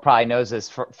Michael probably knows this,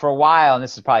 for a while, and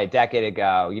this is probably a decade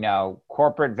ago,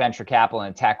 corporate venture capital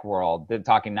in the tech world, they're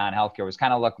talking non-healthcare, was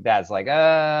kind of looked at as like,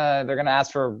 they're going to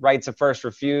ask for rights of first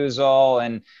refusal,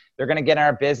 and they're going to get in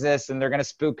our business, and they're going to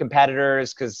spook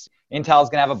competitors because Intel's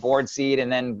going to have a board seat,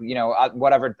 and then,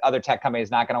 whatever other tech company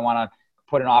is not going to want to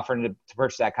put an offer to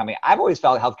purchase that company. I've always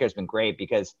felt healthcare has been great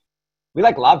because we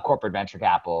love corporate venture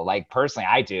capital. Personally,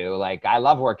 I do. I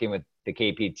love working with the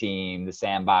KP team, the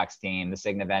Sandbox team, the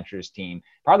Cigna Ventures team,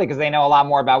 partly because they know a lot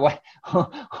more about what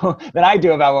than I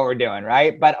do about what we're doing,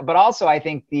 right? But also I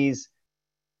think these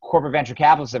corporate venture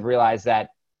capitalists have realized that,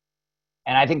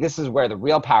 and I think this is where the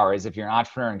real power is if you're an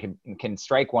entrepreneur and can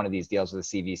strike one of these deals with a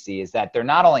CVC, is that they're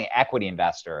not only an equity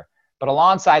investor, but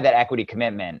alongside that equity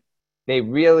commitment, they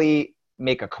really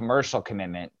make a commercial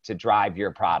commitment to drive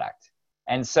your product.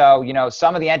 And so,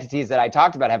 some of the entities that I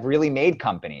talked about have really made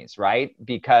companies, right?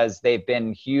 Because they've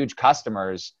been huge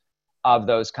customers of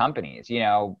those companies.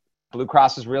 Blue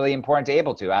Cross was really important to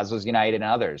Able to, as was United and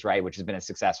others, right? Which has been a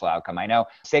successful outcome. I know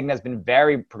Cigna has been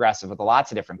very progressive with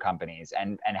lots of different companies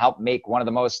and helped make one of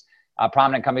the most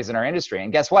prominent companies in our industry.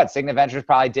 And guess what? Cigna Ventures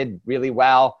probably did really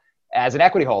well as an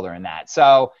equity holder in that.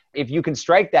 So if you can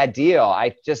strike that deal,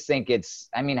 I just think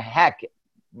heck,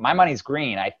 my money's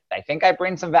green. I think I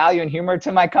bring some value and humor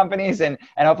to my companies and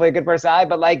hopefully a good personality,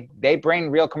 but they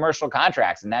bring real commercial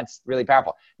contracts, and that's really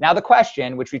powerful. Now the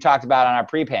question, which we talked about on our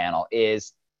pre-panel,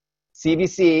 is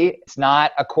CVC, it's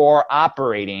not a core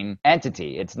operating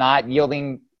entity. It's not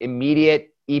yielding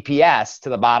immediate EPS to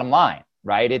the bottom line,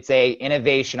 right? It's a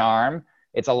innovation arm.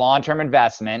 It's a long-term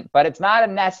investment, but it's not a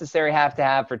necessary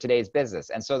have for today's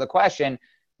business. And so the question,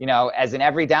 as in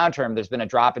every downturn, there's been a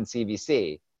drop in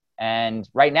CVC. And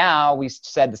right now, we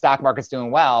said the stock market's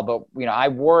doing well, but I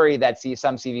worry that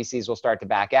some CVCs will start to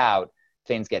back out.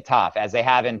 Things get tough, as they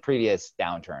have in previous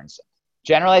downturns.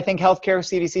 Generally, I think healthcare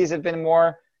CVCs have been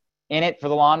more in it for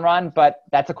the long run, but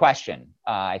that's a question.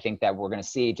 I think that we're going to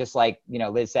see, just like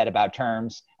Liz said about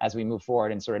terms, as we move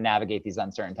forward and sort of navigate these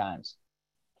uncertain times.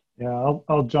 Yeah,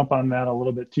 I'll jump on that a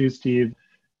little bit too, Steve.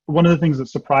 One of the things that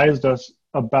surprised us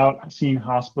about seeing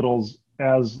hospitals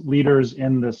as leaders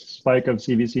in this spike of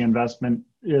CVC investment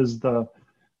is the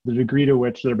degree to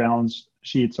which their balance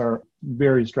sheets are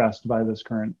very stressed by this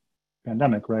current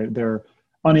pandemic, right? They're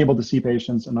unable to see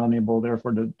patients and unable,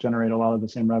 therefore, to generate a lot of the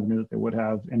same revenue that they would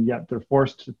have, and yet they're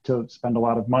forced to spend a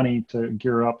lot of money to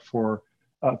gear up for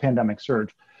a pandemic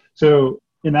surge. So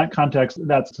in that context,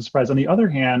 that's a surprise. On the other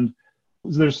hand,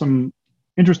 there's some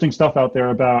interesting stuff out there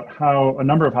about how a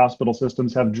number of hospital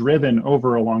systems have driven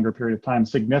over a longer period of time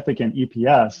significant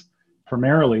EPS,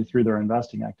 primarily through their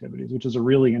investing activities, which is a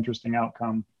really interesting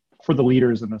outcome for the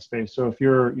leaders in this space. So if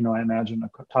you're, I imagine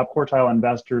a top quartile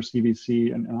investor,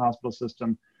 CVC, and hospital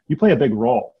system, you play a big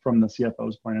role from the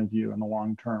CFO's point of view in the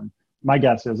long term. My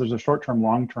guess is there's a short-term,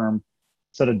 long-term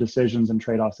set of decisions and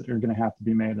trade-offs that are going to have to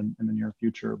be made in the near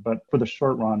future. But for the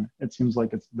short run, it seems like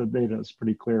the data is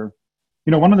pretty clear.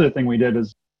 One other thing we did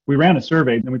is we ran a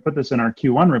survey, and we put this in our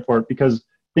Q1 report because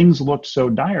things looked so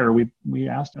dire. We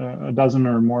asked a dozen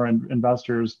or more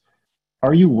investors,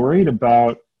 are you worried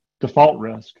about default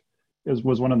risk?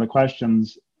 Was one of the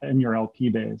questions in your LP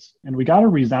base. And we got a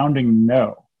resounding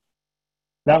no.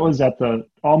 That was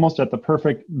almost at the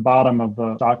perfect bottom of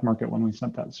the stock market when we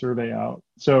sent that survey out.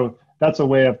 So that's a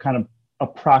way of kind of a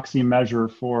proxy measure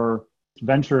for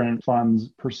venture and funds'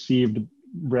 perceived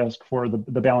risk for the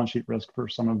balance sheet risk for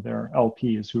some of their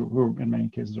LPs who in many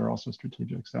cases are also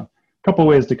strategic. So a couple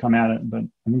ways to come at it, but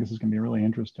I think this is going to be really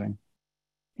interesting.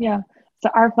 Yeah. So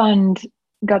our fund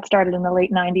got started in the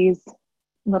late 90s,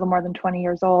 a little more than 20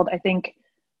 years old, I think,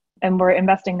 and we're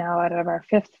investing now out of our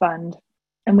fifth fund.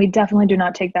 And we definitely do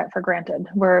not take that for granted.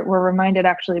 We're reminded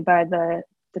actually by the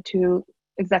two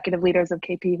executive leaders of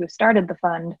KP who started the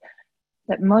fund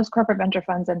that most corporate venture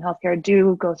funds in healthcare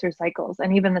do go through cycles.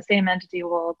 And even the same entity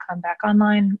will come back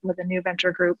online with a new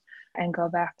venture group and go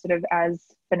back sort of as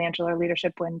financial or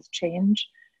leadership winds change.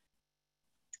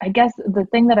 I guess the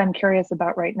thing that I'm curious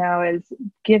about right now is,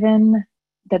 given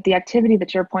that the activity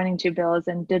that you're pointing to, Bill, is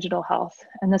in digital health,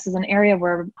 and this is an area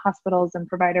where hospitals and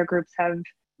provider groups have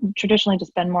traditionally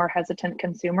just been more hesitant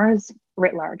consumers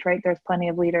writ large, right? There's plenty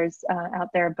of leaders out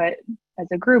there, but as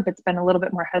a group, it's been a little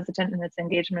bit more hesitant in its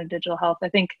engagement in digital health. I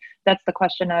think that's the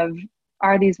question of,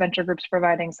 are these venture groups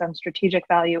providing some strategic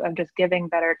value of just giving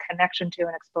better connection to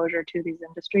and exposure to these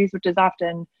industries, which is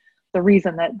often the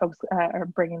reason that folks are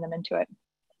bringing them into it.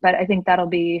 But I think that'll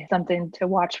be something to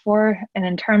watch for. And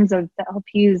in terms of the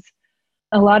LPs,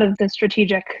 a lot of the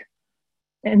strategic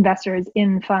investors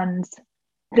in funds,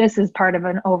 this is part of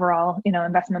an overall,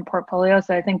 investment portfolio.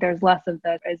 So I think there's less of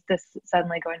the, is this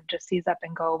suddenly going to just seize up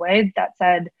and go away? That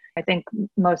said, I think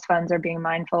most funds are being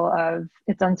mindful of,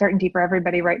 it's uncertainty for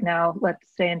everybody right now. Let's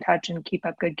stay in touch and keep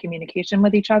up good communication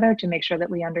with each other to make sure that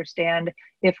we understand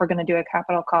if we're going to do a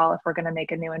capital call, if we're going to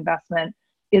make a new investment,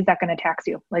 is that going to tax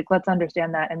you? Let's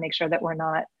understand that and make sure that we're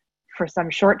not, for some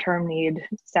short-term need,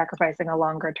 sacrificing a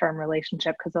longer-term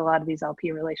relationship, because a lot of these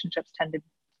LP relationships tend to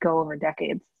go over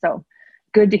decades. So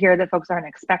good to hear that folks aren't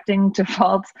expecting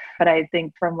defaults, but I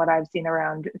think from what I've seen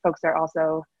around, folks are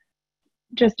also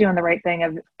just doing the right thing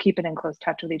of keeping in close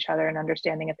touch with each other and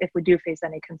understanding if we do face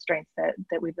any constraints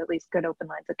that we've at least good open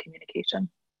lines of communication.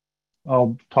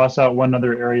 I'll toss out one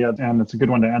other area, and it's a good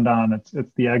one to end on. It's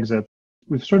the exit.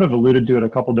 We've sort of alluded to it a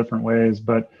couple different ways,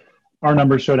 but our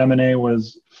numbers showed M&A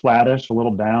was flattish, a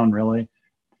little down really.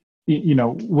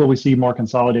 will we see more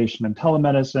consolidation in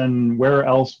telemedicine? Where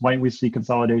else might we see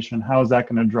consolidation? How is that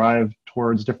going to drive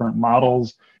towards different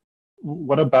models?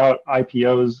 What about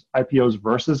IPOs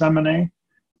versus M&A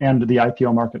and the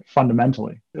IPO market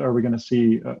fundamentally? Are we going to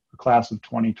see a class of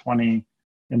 2020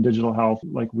 in digital health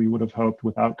like we would have hoped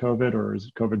without COVID, or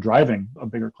is COVID driving a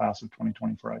bigger class of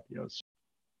 2020 for IPOs?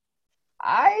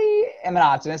 I am an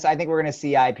optimist. I think we're going to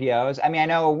see IPOs. I mean, I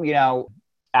know,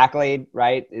 Accolade,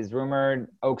 right, is rumored.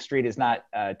 Oak Street is not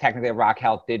technically a Rock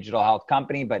Health digital health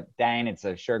company, but dang, it's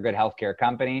a sure good healthcare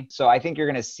company. So I think you're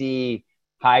going to see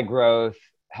high growth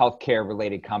healthcare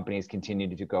related companies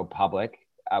continue to go public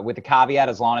with the caveat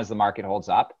as long as the market holds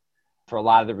up for a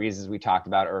lot of the reasons we talked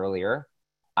about earlier.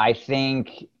 I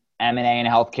think M&A in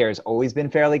healthcare has always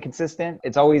been fairly consistent.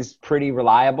 It's always pretty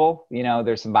reliable.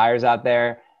 There's some buyers out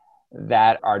there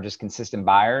that are just consistent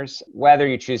buyers. Whether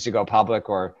you choose to go public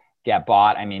or get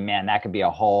bought, I mean, man, that could be a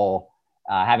whole,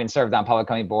 having served on public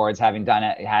company boards, having done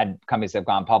it, had companies that have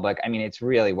gone public. I mean, it's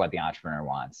really what the entrepreneur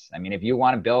wants. I mean, if you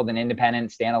want to build an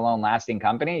independent, standalone, lasting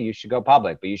company, you should go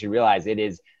public, but you should realize it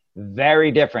is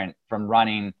very different from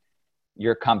running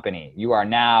your company. You are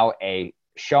now a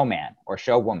showman or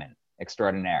showwoman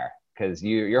extraordinaire, because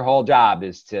your whole job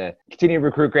is to continue to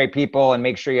recruit great people and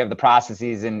make sure you have the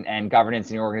processes and governance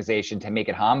in your organization to make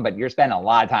it hum. But you're spending a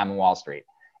lot of time on Wall Street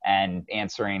and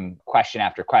answering question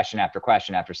after question after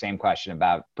question after same question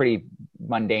about pretty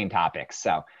mundane topics.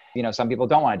 So, some people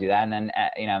don't want to do that. And then,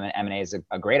 M&A is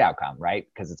a great outcome, right?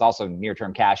 Because it's also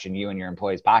near-term cash in you and your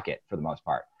employee's pocket for the most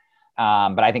part.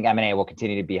 But I think M&A will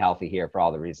continue to be healthy here for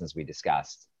all the reasons we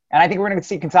discussed. And I think we're going to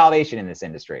see consolidation in this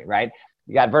industry, right?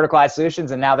 You got verticalized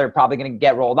solutions, and now they're probably going to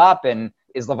get rolled up. And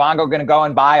is Livongo going to go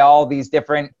and buy all these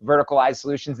different verticalized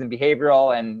solutions in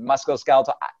behavioral and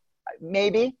musculoskeletal?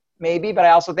 Maybe. But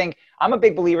I also think I'm a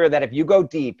big believer that if you go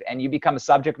deep and you become a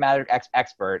subject matter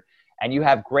expert and you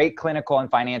have great clinical and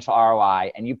financial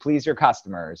ROI and you please your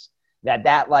customers,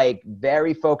 that like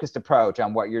very focused approach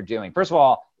on what you're doing, first of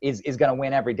all, is going to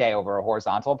win every day over a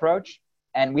horizontal approach.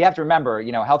 And we have to remember,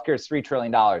 healthcare is $3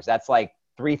 trillion. That's like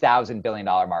 $3,000 billion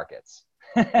markets.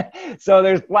 So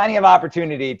there's plenty of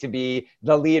opportunity to be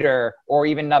the leader or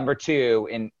even number two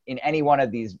in any one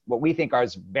of these, what we think are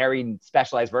very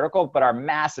specialized verticals, but are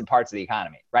massive parts of the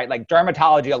economy, right? Like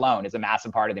dermatology alone is a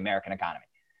massive part of the American economy,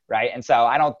 right? And so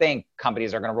I don't think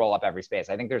companies are going to roll up every space.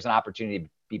 I think there's an opportunity to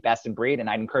be best in breed. And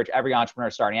I'd encourage every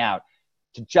entrepreneur starting out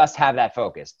to just have that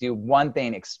focus. Do one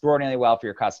thing extraordinarily well for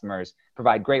your customers,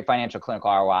 provide great financial clinical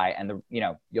ROI, and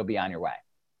you'll be on your way.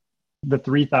 The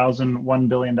 $3,001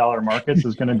 billion markets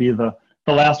is going to be the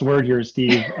last word here,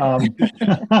 Steve.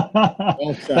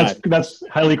 That's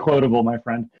highly quotable, my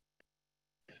friend.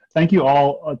 Thank you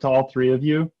all to all three of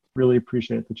you. Really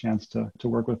appreciate the chance to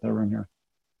work with everyone here.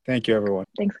 Thank you, everyone.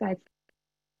 Thanks, guys.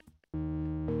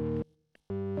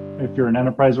 If you're an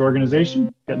enterprise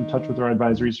organization, get in touch with our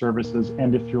advisory services.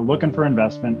 And if you're looking for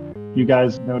investment, you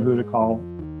guys know who to call.